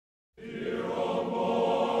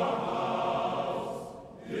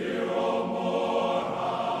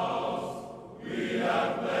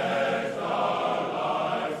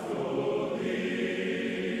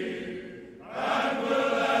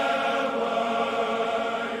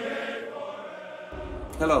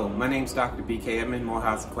Hello, my name is Dr. B.Edmond,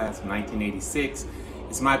 Morehouse class of 1986.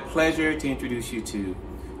 It's my pleasure to introduce you to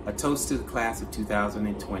a toast to the class of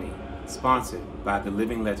 2020, sponsored by the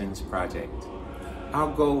Living Legends Project.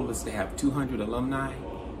 Our goal is to have 200 alumni,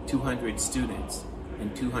 200 students,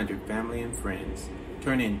 and 200 family and friends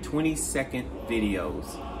turn in 20-second videos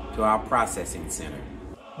to our processing center.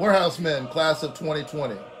 Morehouse men, class of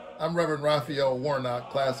 2020. I'm Reverend Raphael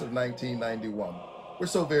Warnock, class of 1991. We're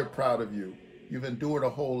so very proud of you. You've endured a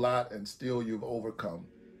whole lot and still you've overcome.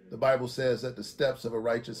 The Bible says that the steps of a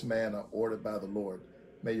righteous man are ordered by the Lord.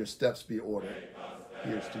 May your steps be ordered.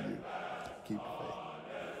 Here's to you. Keep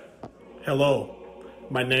the faith. Hello,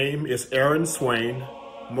 my name is Aaron Swain,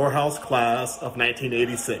 Morehouse class of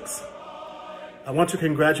 1986. I want to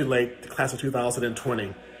congratulate the class of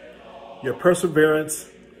 2020. Your perseverance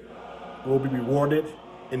will be rewarded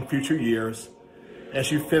in future years as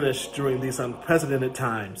you finish during these unprecedented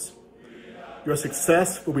times. Your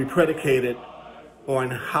success will be predicated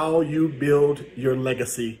on how you build your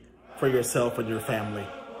legacy for yourself and your family.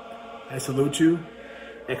 I salute you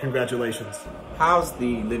and congratulations. How's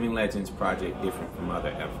the Living Legends Project different from other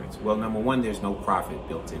efforts? Well, number one, there's no profit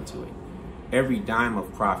built into it. Every dime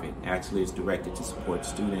of profit actually is directed to support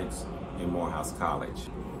students in Morehouse College.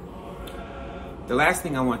 The last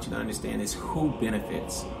thing I want you to understand is who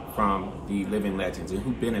benefits from the Living Legends and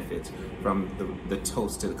who benefits from the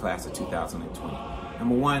toast to the class of 2020.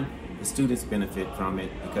 Number one, the students benefit from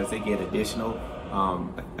it because they get additional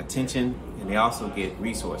attention, and they also get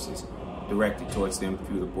resources directed towards them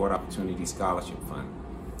through the Board Opportunity Scholarship Fund.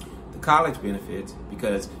 The college benefits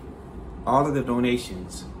because all of the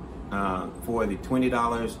donations for the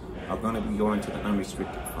 $20 are going to be going to the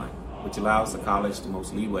unrestricted fund, which allows the college the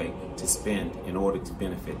most leeway to spend in order to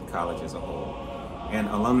benefit the college as a whole. And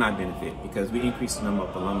alumni benefit because we increase the number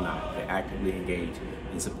of alumni that actively engage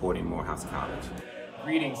in supporting Morehouse College.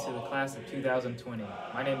 Greetings to the class of 2020.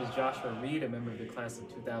 My name is Joshua Reed, a member of the class of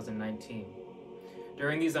 2019.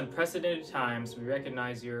 During these unprecedented times, we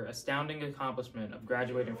recognize your astounding accomplishment of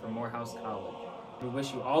graduating from Morehouse College. We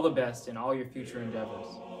wish you all the best in all your future endeavors.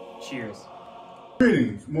 Cheers.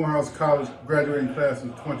 Greetings, Morehouse College graduating class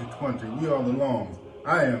of 2020. We are the Longs.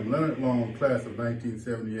 I am Leonard Long, class of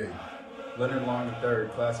 1978. Leonard Long III,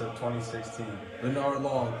 class of 2016. Leonard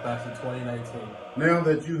Long, class of 2019. Now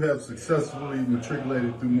that you have successfully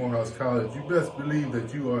matriculated through Morehouse College, you best believe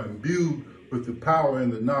that you are imbued with the power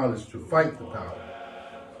and the knowledge to fight the power.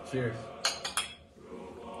 Cheers.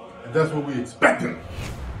 And that's what we expect.